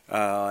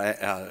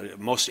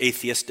 most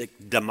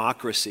atheistic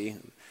democracy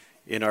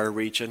in our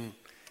region,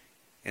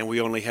 and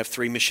we only have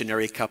 3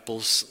 missionary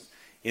couples.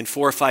 In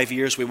 4 or 5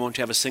 years, we won't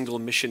have a single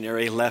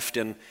missionary left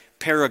in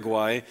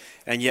Paraguay,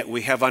 and yet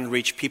we have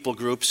unreached people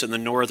groups in the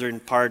northern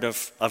part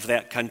of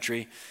that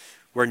country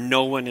where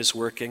no one is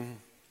working.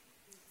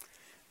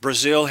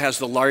 Brazil has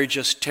the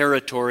largest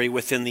territory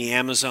within the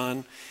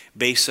Amazon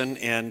basin,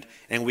 and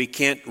we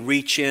can't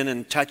reach in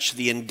and touch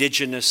the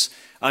indigenous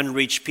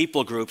unreached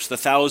people groups, the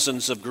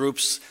thousands of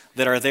groups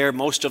that are there.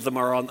 Most of them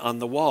are on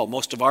the wall.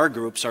 Most of our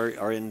groups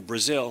are in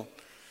Brazil.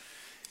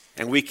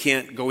 And we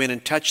can't go in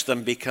and touch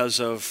them because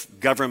of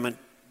government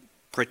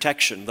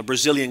protection, the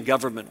Brazilian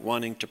government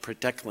wanting to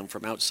protect them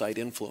from outside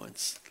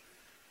influence.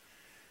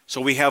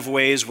 So we have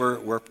ways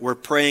we're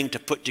praying to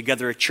put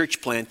together a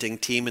church planting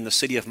team in the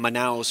city of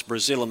Manaus,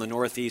 Brazil, in the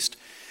northeast.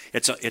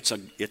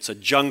 It's a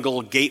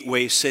jungle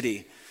gateway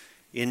city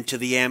into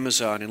the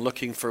Amazon, and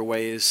looking for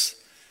ways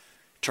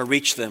to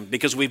reach them,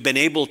 because we've been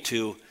able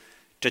to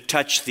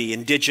touch the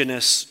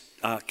indigenous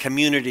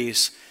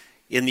communities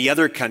in the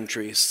other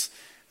countries.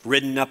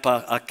 Ridden up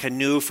a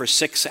canoe for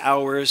 6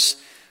 hours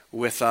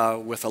with a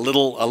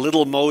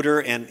little motor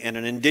and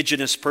an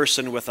indigenous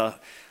person with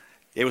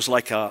it was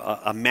like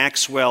a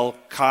Maxwell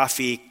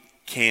coffee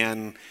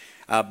can,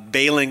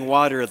 bailing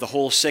water the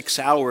whole 6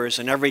 hours,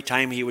 and every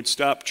time he would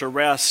stop to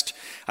rest,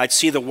 I'd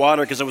see the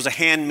water, because it was a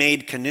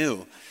handmade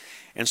canoe.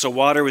 And so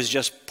water was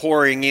just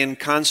pouring in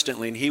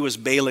constantly, and he was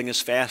bailing as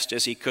fast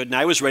as he could. And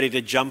I was ready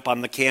to jump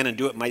on the can and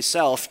do it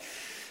myself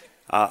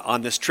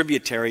on this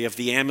tributary of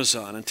the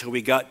Amazon, until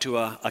we got to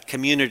a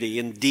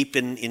community deep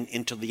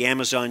into the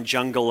Amazon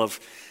jungle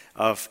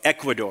of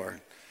Ecuador,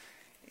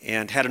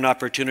 and had an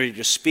opportunity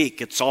to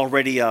speak. It's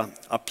already a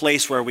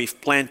place where we've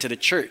planted a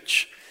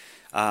church,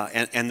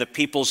 and the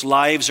people's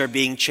lives are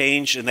being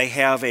changed, and they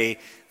have a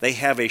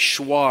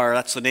shuar.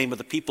 That's the name of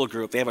the people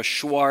group. They have a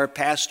shuar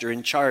pastor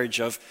in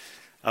charge of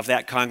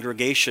that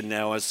congregation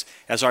now,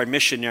 as our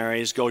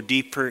missionaries go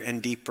deeper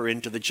and deeper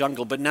into the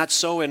jungle. But not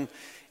so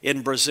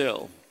in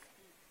Brazil.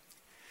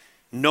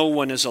 No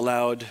one is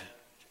allowed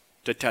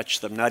to touch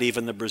them, not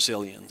even the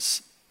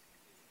Brazilians.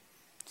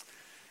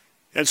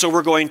 And so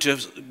we're going to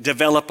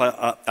develop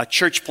a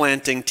church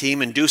planting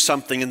team and do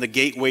something in the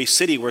gateway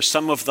city where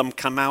some of them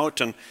come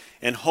out,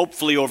 and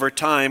hopefully over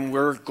time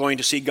we're going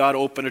to see God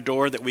open a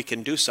door that we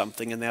can do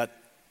something in that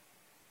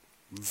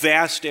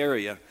vast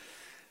area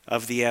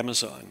of the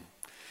Amazon.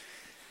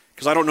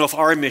 Because I don't know if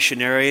our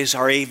missionaries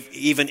are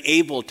even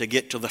able to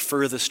get to the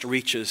furthest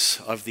reaches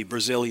of the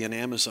Brazilian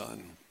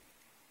Amazon.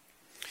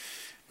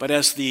 But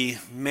as the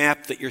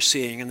map that you're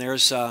seeing, and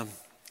there's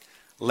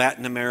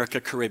Latin America,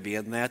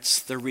 Caribbean, that's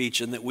the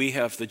region that we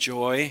have the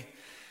joy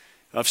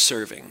of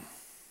serving.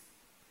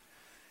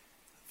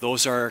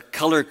 Those are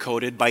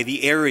color-coded by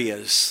the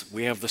areas.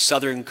 We have the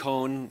southern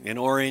cone in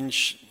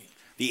orange,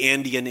 the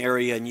Andean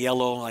area in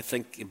yellow. I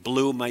think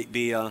blue might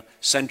be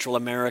Central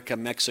America,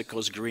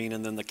 Mexico's green,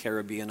 and then the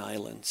Caribbean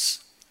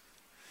islands.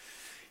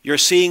 You're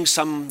seeing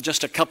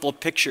just a couple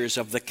pictures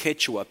of the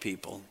Quechua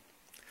people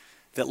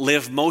that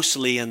live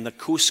mostly in the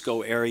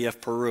Cusco area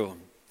of Peru.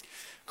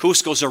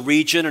 Cusco's a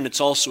region, and it's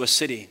also a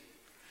city.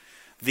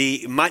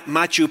 The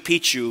Machu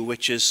Picchu,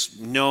 which is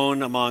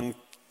known among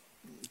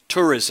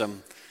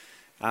tourism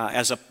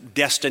as a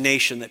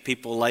destination that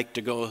people like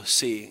to go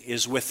see,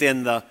 is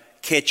within the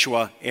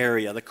Quechua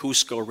area, the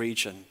Cusco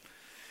region.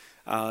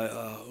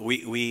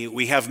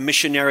 We have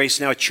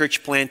missionaries now, a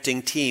church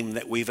planting team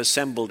that we've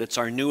assembled. It's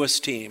our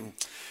newest team.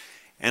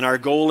 And our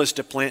goal is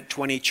to plant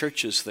 20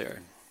 churches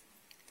there.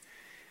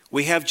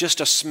 We have just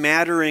a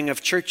smattering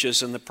of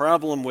churches, and the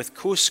problem with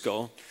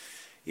Cusco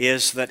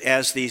is that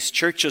as these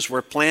churches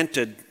were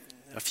planted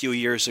a few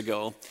years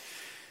ago,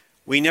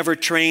 we never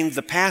trained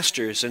the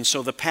pastors, and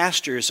so the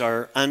pastors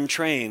are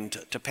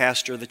untrained to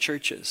pastor the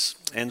churches.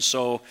 And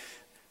so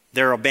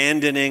they're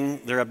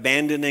abandoning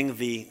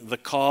the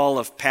call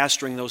of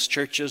pastoring those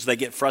churches. They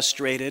get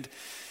frustrated.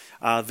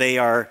 They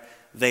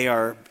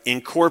are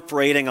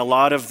incorporating a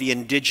lot of the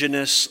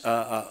indigenous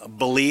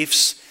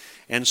beliefs.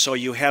 And so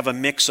you have a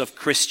mix of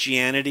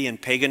Christianity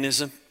and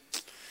paganism.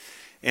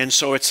 And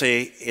so it's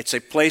a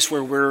place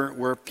where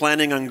we're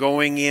planning on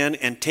going in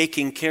and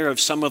taking care of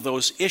some of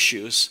those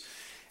issues.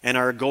 And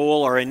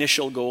our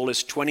initial goal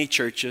is 20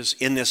 churches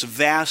in this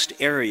vast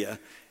area.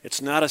 It's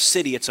not a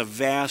city, it's a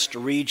vast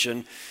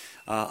region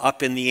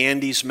up in the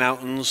Andes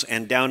Mountains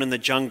and down in the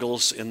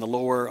jungles in the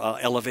lower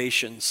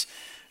elevations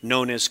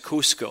known as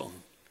Cusco.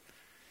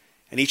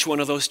 And each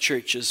one of those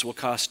churches will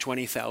cost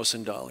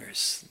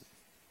 $20,000.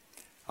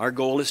 Our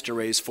goal is to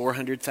raise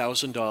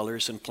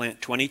 $400,000 and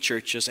plant 20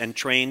 churches and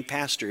train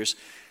pastors,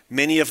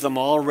 many of them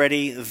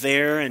already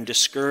there and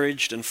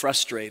discouraged and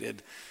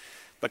frustrated,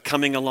 but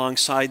coming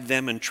alongside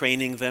them and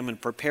training them and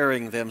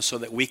preparing them so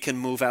that we can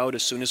move out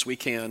as soon as we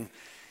can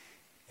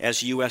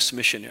as U.S.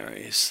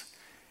 missionaries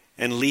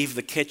and leave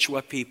the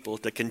Quechua people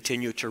to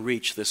continue to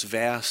reach this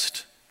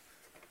vast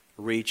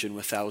region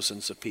with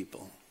thousands of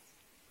people.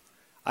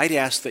 I'd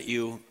ask that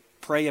you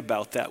pray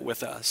about that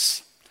with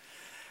us.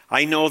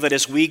 I know that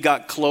as we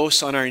got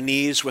close on our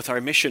knees with our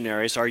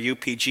missionaries, our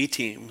UPG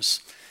teams,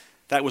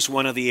 that was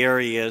one of the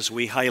areas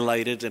we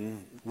highlighted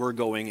and we're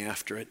going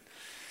after it.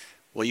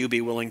 Will you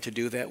be willing to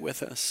do that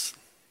with us?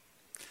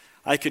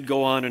 I could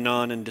go on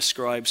and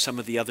describe some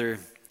of the other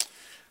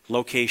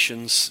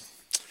locations,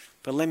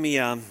 but let me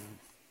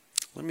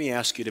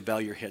ask you to bow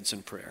your heads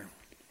in prayer.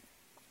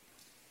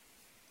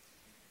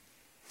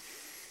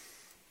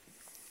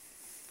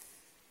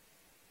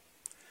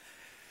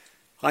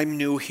 I'm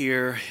new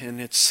here, and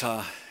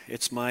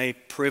it's my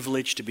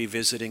privilege to be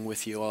visiting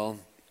with you all.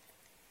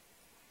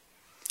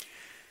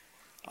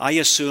 I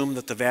assume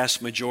that the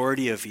vast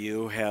majority of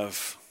you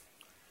have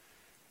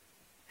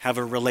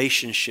a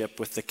relationship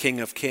with the King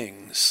of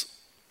Kings,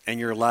 and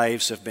your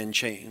lives have been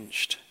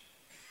changed.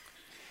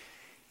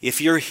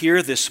 If you're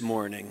here this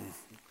morning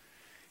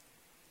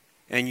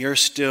and you're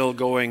still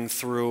going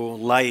through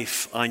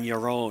life on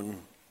your own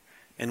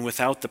and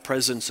without the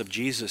presence of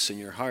Jesus in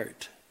your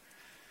heart,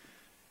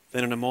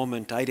 then in a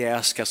moment I'd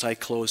ask as I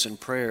close in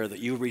prayer that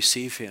you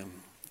receive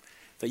him,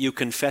 that you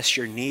confess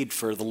your need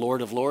for the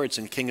Lord of Lords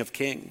and King of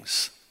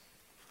Kings.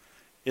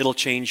 It'll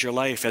change your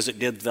life as it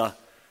did the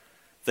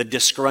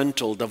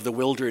disgruntled of the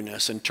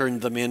wilderness and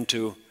turned them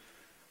into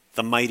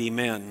the mighty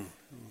men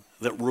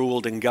that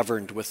ruled and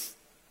governed with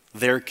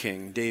their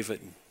king,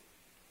 David.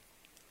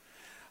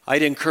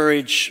 I'd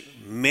encourage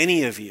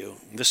many of you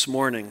this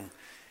morning,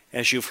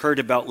 as you've heard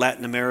about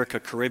Latin America,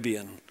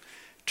 Caribbean,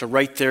 to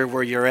right there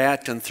where you're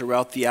at and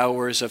throughout the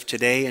hours of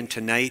today and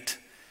tonight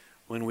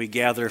when we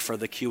gather for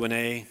the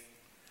Q&A,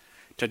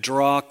 to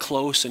draw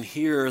close and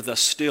hear the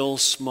still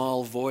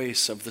small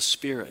voice of the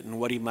Spirit and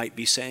what he might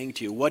be saying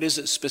to you. What is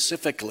it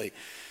specifically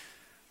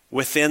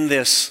within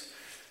this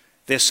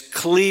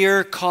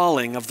clear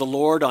calling of the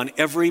Lord on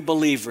every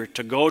believer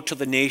to go to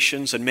the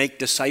nations and make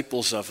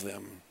disciples of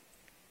them?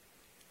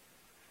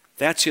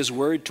 That's his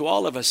word to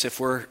all of us if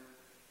we're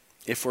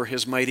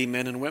his mighty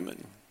men and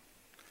women.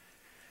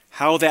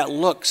 How that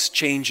looks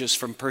changes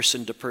from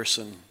person to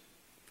person.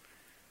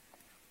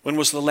 When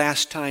was the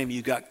last time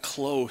you got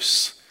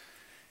close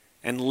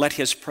and let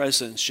his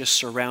presence just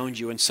surround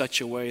you in such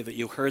a way that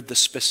you heard the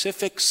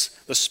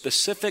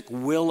specific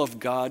will of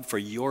God for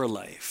your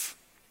life?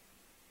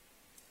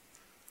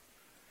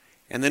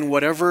 And then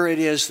whatever it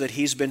is that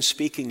he's been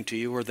speaking to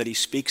you or that he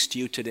speaks to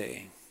you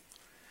today,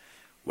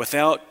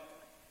 without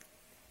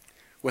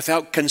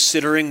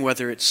considering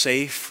whether it's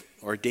safe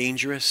or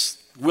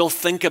dangerous, we'll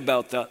think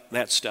about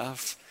that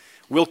stuff.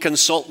 We'll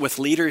consult with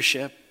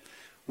leadership.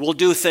 We'll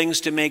do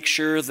things to make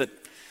sure that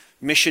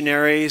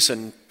missionaries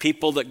and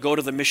people that go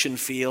to the mission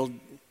field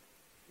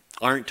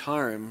aren't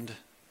harmed.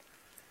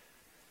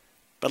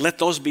 But let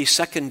those be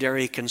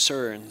secondary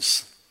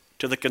concerns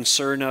to the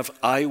concern of,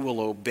 I will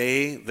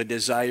obey the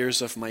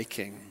desires of my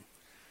King.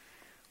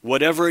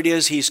 Whatever it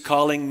is he's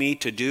calling me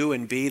to do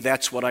and be,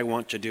 that's what I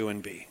want to do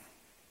and be.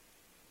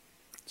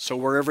 So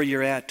wherever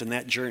you're at in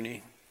that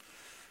journey,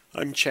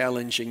 I'm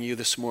challenging you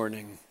this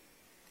morning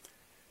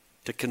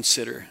to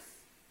consider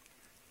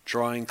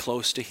drawing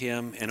close to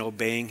him and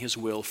obeying his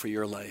will for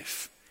your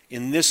life.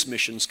 In this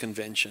missions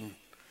convention,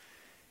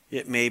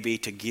 it may be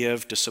to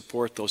give, to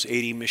support those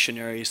 80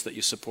 missionaries that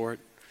you support,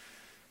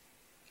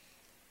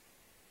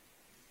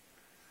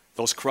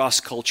 those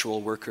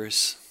cross-cultural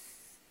workers,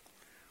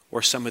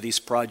 or some of these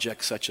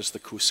projects such as the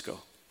Cusco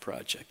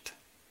project.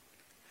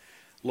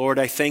 Lord,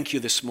 I thank you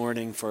this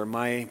morning for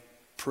my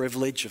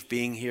privilege of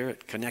being here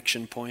at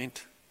Connection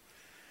Point.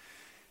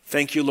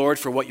 Thank you, Lord,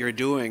 for what you're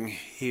doing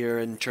here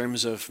in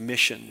terms of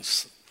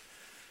missions.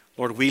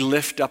 Lord, we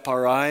lift up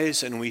our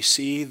eyes and we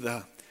see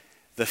the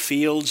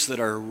fields that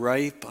are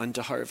ripe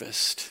unto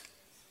harvest.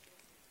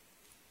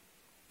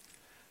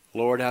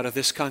 Lord, out of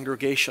this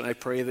congregation, I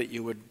pray that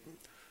you would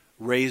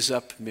raise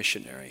up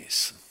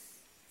missionaries,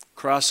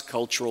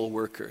 cross-cultural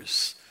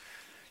workers,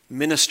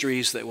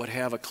 ministries that would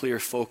have a clear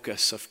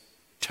focus of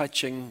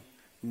touching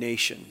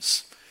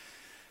nations,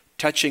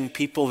 touching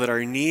people that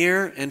are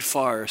near and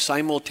far,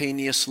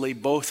 simultaneously,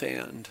 both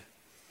and.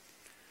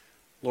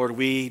 Lord,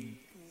 we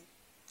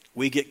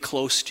get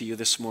close to you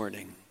this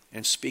morning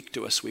and speak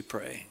to us, we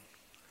pray.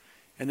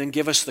 And then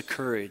give us the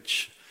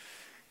courage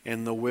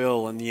and the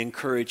will and the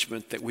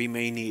encouragement that we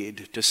may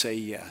need to say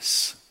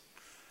yes.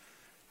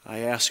 I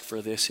ask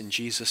for this in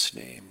Jesus'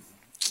 name.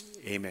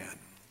 Amen.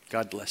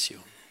 God bless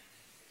you.